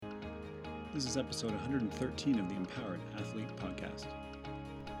This is episode 113 of the Empowered Athlete Podcast.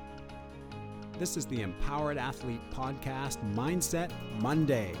 This is the Empowered Athlete Podcast Mindset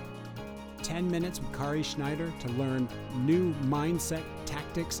Monday. 10 minutes with Kari Schneider to learn new mindset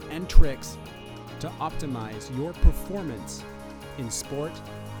tactics and tricks to optimize your performance in sport,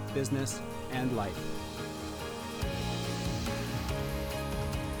 business, and life.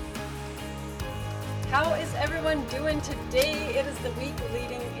 How is everyone doing today? It is the week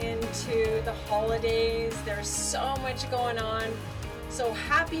leading into the holidays. There's so much going on. So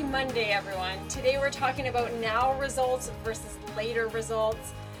happy Monday, everyone. Today we're talking about now results versus later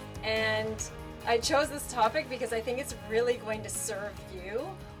results. And I chose this topic because I think it's really going to serve you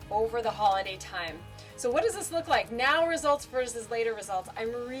over the holiday time. So what does this look like? Now results versus later results.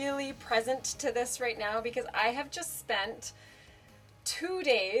 I'm really present to this right now because I have just spent 2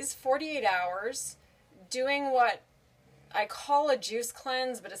 days, 48 hours, doing what I call a juice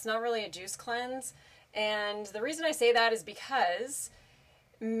cleanse, but it's not really a juice cleanse. And the reason I say that is because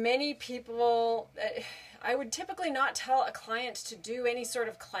many people, I would typically not tell a client to do any sort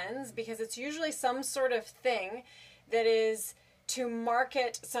of cleanse because it's usually some sort of thing that is to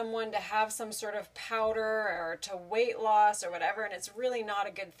market someone to have some sort of powder or to weight loss or whatever, and it's really not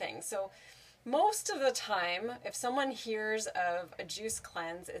a good thing. So most of the time, if someone hears of a juice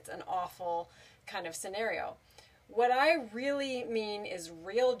cleanse, it's an awful kind of scenario. What I really mean is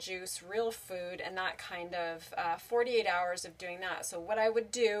real juice, real food, and that kind of 48 hours of doing that. So what I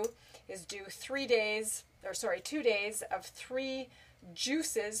would do is do 2 days of 3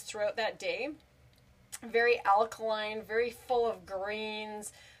 juices throughout that day. Very alkaline, very full of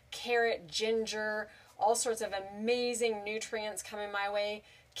greens, carrot, ginger, all sorts of amazing nutrients coming my way,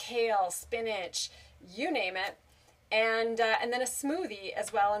 kale, spinach, you name it. And then a smoothie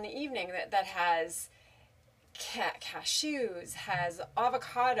as well in the evening that has cashews, has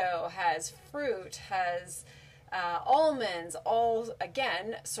avocado, has fruit, has almonds, all,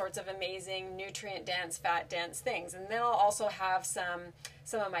 again, sorts of amazing nutrient-dense, fat-dense things. And then I'll also have some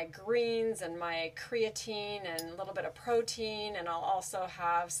of my greens and my creatine and a little bit of protein, and I'll also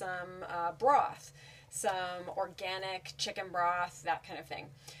have some broth, some organic chicken broth, that kind of thing.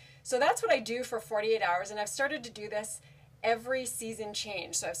 So that's what I do for 48 hours, and I've started to do this every season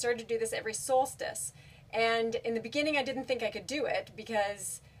change. So I've started to do this every solstice. And in the beginning, I didn't think I could do it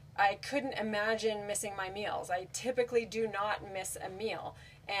because I couldn't imagine missing my meals. I typically do not miss a meal.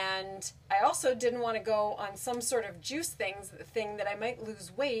 And I also didn't want to go on some sort of juice thing that I might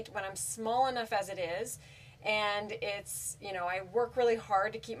lose weight when I'm small enough as it is. And it's, I work really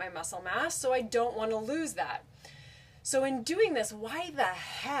hard to keep my muscle mass, so I don't want to lose that. So in doing this, why the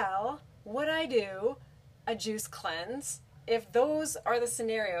hell would I do a juice cleanse if those are the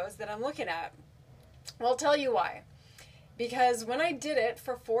scenarios that I'm looking at? Well, I'll tell you why. Because when I did it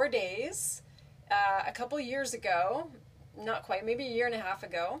for 4 days, a couple years ago, not quite, maybe a year and a half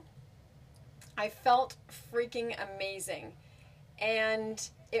ago, I felt freaking amazing. And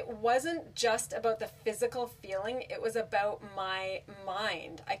it wasn't just about the physical feeling, it was about my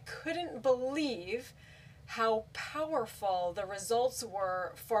mind. I couldn't believe how powerful the results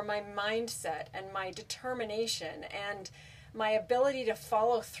were for my mindset and my determination and my ability to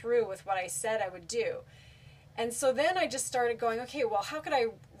follow through with what I said I would do. And so then I just started going, okay, well, how could I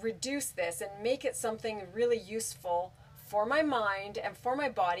reduce this and make it something really useful for my mind and for my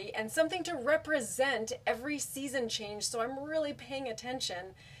body and something to represent every season change, so I'm really paying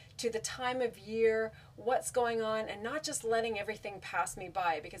attention to the time of year, what's going on, and not just letting everything pass me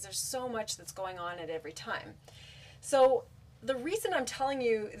by because there's so much that's going on at every time. So the reason I'm telling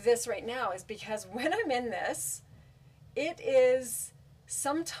you this right now is because when I'm in this, it is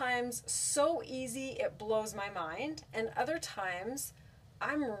sometimes so easy it blows my mind, and other times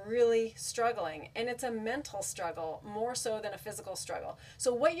I'm really struggling, and it's a mental struggle more so than a physical struggle.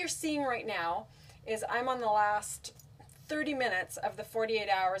 So what you're seeing right now is I'm on the last 30 minutes of the 48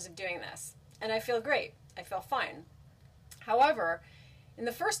 hours of doing this, and I feel great. I feel fine. However, in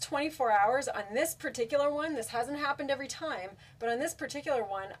the first 24 hours on this particular one, this hasn't happened every time, but on this particular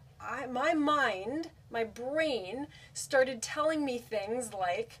one, my mind, my brain started telling me things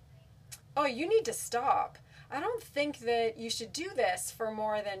like, oh, you need to stop. I don't think that you should do this for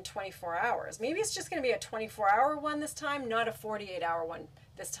more than 24 hours. Maybe it's just going to be a 24-hour one this time, not a 48-hour one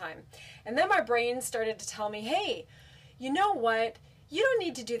this time. And then my brain started to tell me, hey, you know what? You don't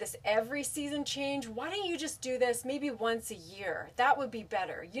need to do this every season change. Why don't you just do this maybe once a year? That would be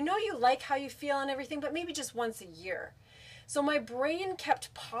better. You know you like how you feel and everything, but maybe just once a year. So my brain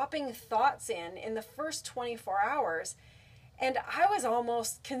kept popping thoughts in the first 24 hours, and I was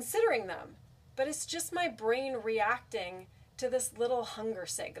almost considering them. But it's just my brain reacting to this little hunger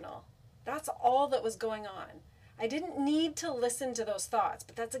signal. That's all that was going on. I didn't need to listen to those thoughts,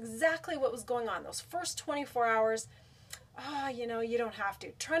 but that's exactly what was going on. Those first 24 hours, you don't have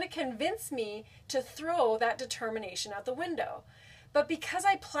to. Trying to convince me to throw that determination out the window. But because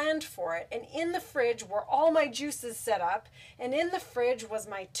I planned for it, and in the fridge were all my juices set up, and in the fridge was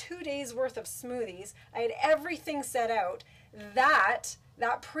my 2 days worth of smoothies, I had everything set out, that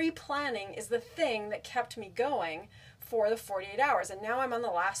pre-planning is the thing that kept me going for the 48 hours. And now I'm on the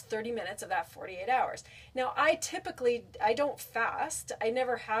last 30 minutes of that 48 hours. Now, I don't fast. I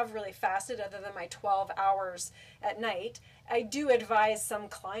never have really fasted other than my 12 hours at night. I do advise some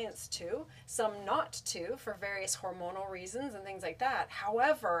clients to, some not to, for various hormonal reasons and things like that.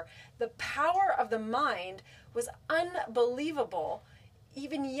 However, the power of the mind was unbelievable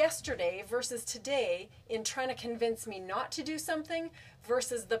even yesterday versus today in trying to convince me not to do something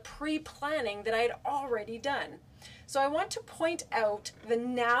versus the pre-planning that I had already done. So I want to point out the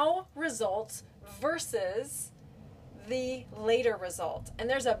now results versus the later result. And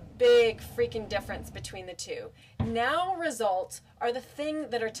there's a big freaking difference between the two. Now results are the thing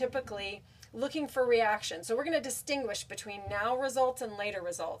that are typically looking for reaction. So we're going to distinguish between now results and later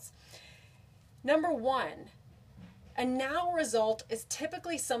results. Number one, a now result is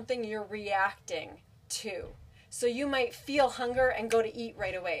typically something you're reacting to. So you might feel hunger and go to eat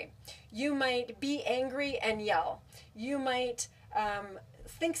right away. You might be angry and yell. You might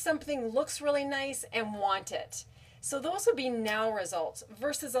think something looks really nice and want it. So those would be now results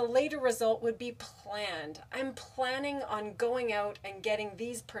versus a later result would be planned. I'm planning on going out and getting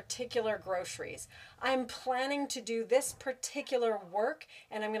these particular groceries. I'm planning to do this particular work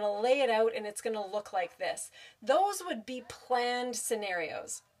and I'm going to lay it out and it's going to look like this. Those would be planned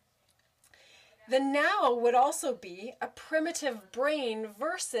scenarios. The now would also be a primitive brain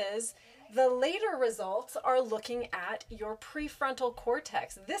versus the later results are looking at your prefrontal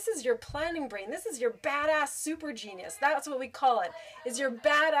cortex. This is your planning brain. This is your badass super genius. That's what we call it, is your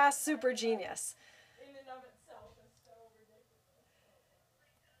badass super genius. In and of itself is so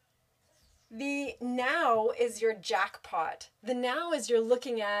ridiculous. The now is your jackpot. The now is you're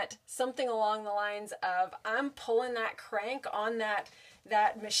looking at something along the lines of, I'm pulling that crank on that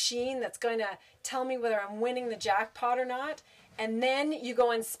machine that's going to tell me whether I'm winning the jackpot or not. And then you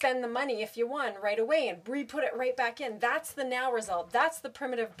go and spend the money if you won right away and re-put it right back in. That's the now result. That's the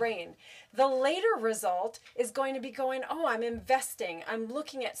primitive brain. The later result is going to be going, I'm investing. I'm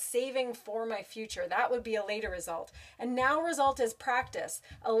looking at saving for my future. That would be a later result. A now result is practice.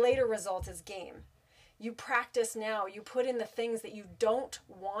 A later result is game. You practice now. You put in the things that you don't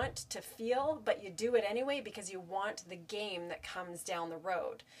want to feel, but you do it anyway because you want the game that comes down the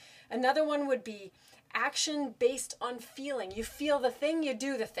road. Another one would be action based on feeling. You feel the thing, you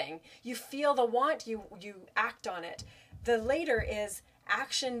do the thing. You feel the want, you act on it. The later is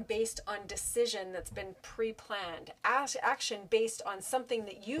action based on decision that's been pre-planned. Action based on something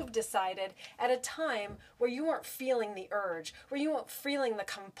that you've decided at a time where you weren't feeling the urge, where you weren't feeling the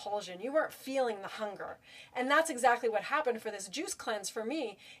compulsion, you weren't feeling the hunger. And that's exactly what happened for this juice cleanse for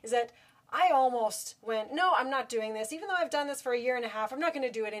me, is that I almost went, no, I'm not doing this. Even though I've done this for 1.5 years, I'm not going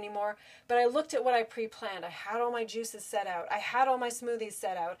to do it anymore. But I looked at what I pre-planned. I had all my juices set out. I had all my smoothies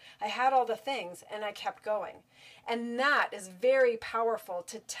set out. I had all the things, and I kept going. And that is very powerful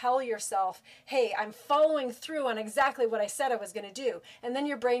to tell yourself, hey, I'm following through on exactly what I said I was going to do. And then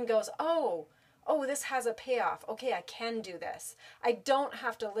your brain goes, oh, this has a payoff. Okay, I can do this. I don't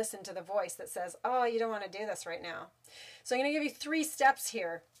have to listen to the voice that says, oh, you don't want to do this right now. So I'm going to give you 3 steps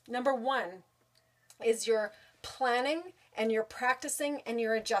here. Number 1 is your planning and you're practicing and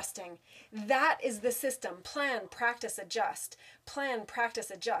you're adjusting. That is the system. Plan, practice, adjust. Plan, practice,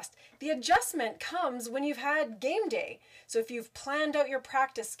 adjust. The adjustment comes when you've had game day. So if you've planned out your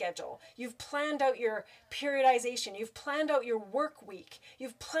practice schedule, you've planned out your periodization, you've planned out your work week,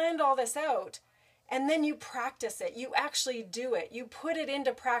 you've planned all this out, and then you practice it. You actually do it. You put it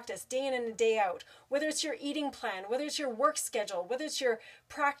into practice day in and day out. Whether it's your eating plan, whether it's your work schedule, whether it's your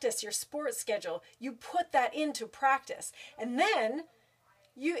practice, your sports schedule, you put that into practice. And then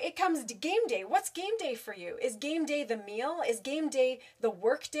it comes to game day. What's game day for you? Is game day the meal? Is game day the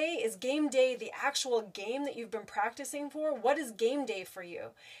work day? Is game day the actual game that you've been practicing for? What is game day for you?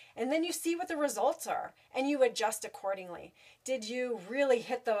 And then you see what the results are and you adjust accordingly. Did you really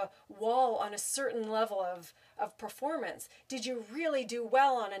hit the wall on a certain level of performance? Did you really do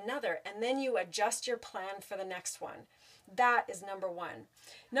well on another? And then you adjust your plan for the next one. That is number 1.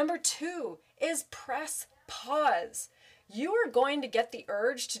 Number 2 is press pause. You are going to get the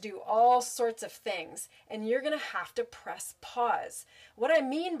urge to do all sorts of things, and you're going to have to press pause. What I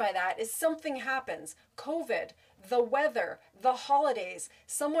mean by that is something happens. COVID, the weather, the holidays,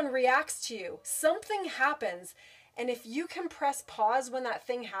 someone reacts to you, something happens. And if you can press pause when that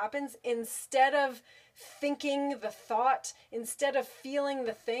thing happens, instead of thinking the thought, instead of feeling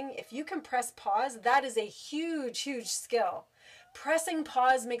the thing, if you can press pause, that is a huge, huge skill. Pressing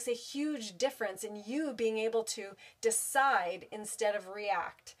pause makes a huge difference in you being able to decide instead of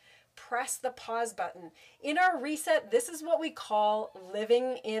react. Press the pause button. In our reset, this is what we call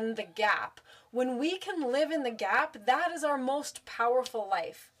living in the gap. When we can live in the gap, that is our most powerful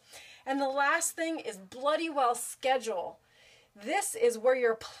life. And the last thing is bloody well schedule. This is where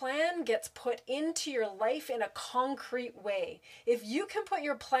your plan gets put into your life in a concrete way. If you can put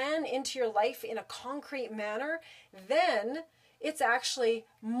your plan into your life in a concrete manner, then it's actually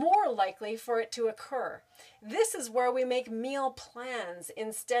more likely for it to occur. This is where we make meal plans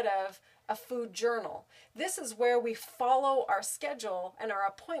instead of a food journal. This is where we follow our schedule and our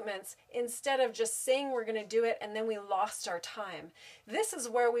appointments instead of just saying we're going to do it and then we lost our time. This is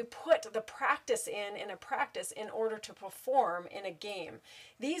where we put the practice in a practice in order to perform in a game.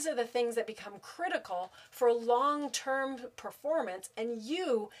 These are the things that become critical for long-term performance and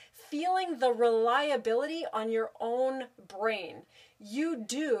you feeling the reliability on your own brain. You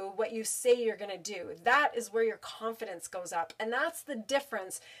do what you say you're going to do. That is where your confidence goes up. And that's the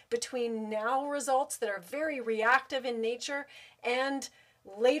difference between now results that are very reactive in nature and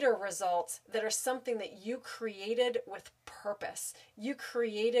later results that are something that you created with purpose. You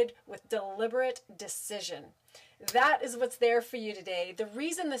created with deliberate decision. That is what's there for you today. The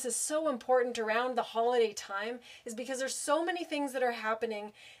reason this is so important around the holiday time is because there's so many things that are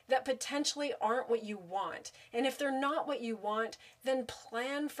happening that potentially aren't what you want. And if they're not what you want, then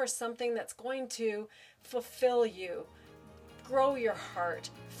plan for something that's going to fulfill you, grow your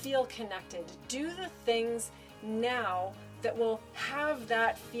heart, feel connected. Do the things now that will have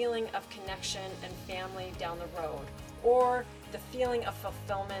that feeling of connection and family down the road, or the feeling of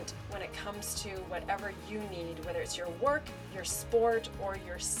fulfillment when it comes to whatever you need, whether it's your work, your sport, or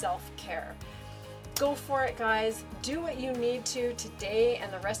your self-care. Go for it, guys. Do what you need to today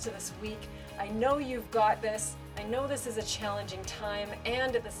and the rest of this week. I know you've got this. I know this is a challenging time,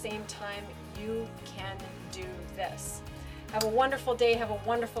 and at the same time, you can do this. Have a wonderful day. Have a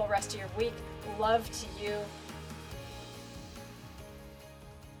wonderful rest of your week. Love to you.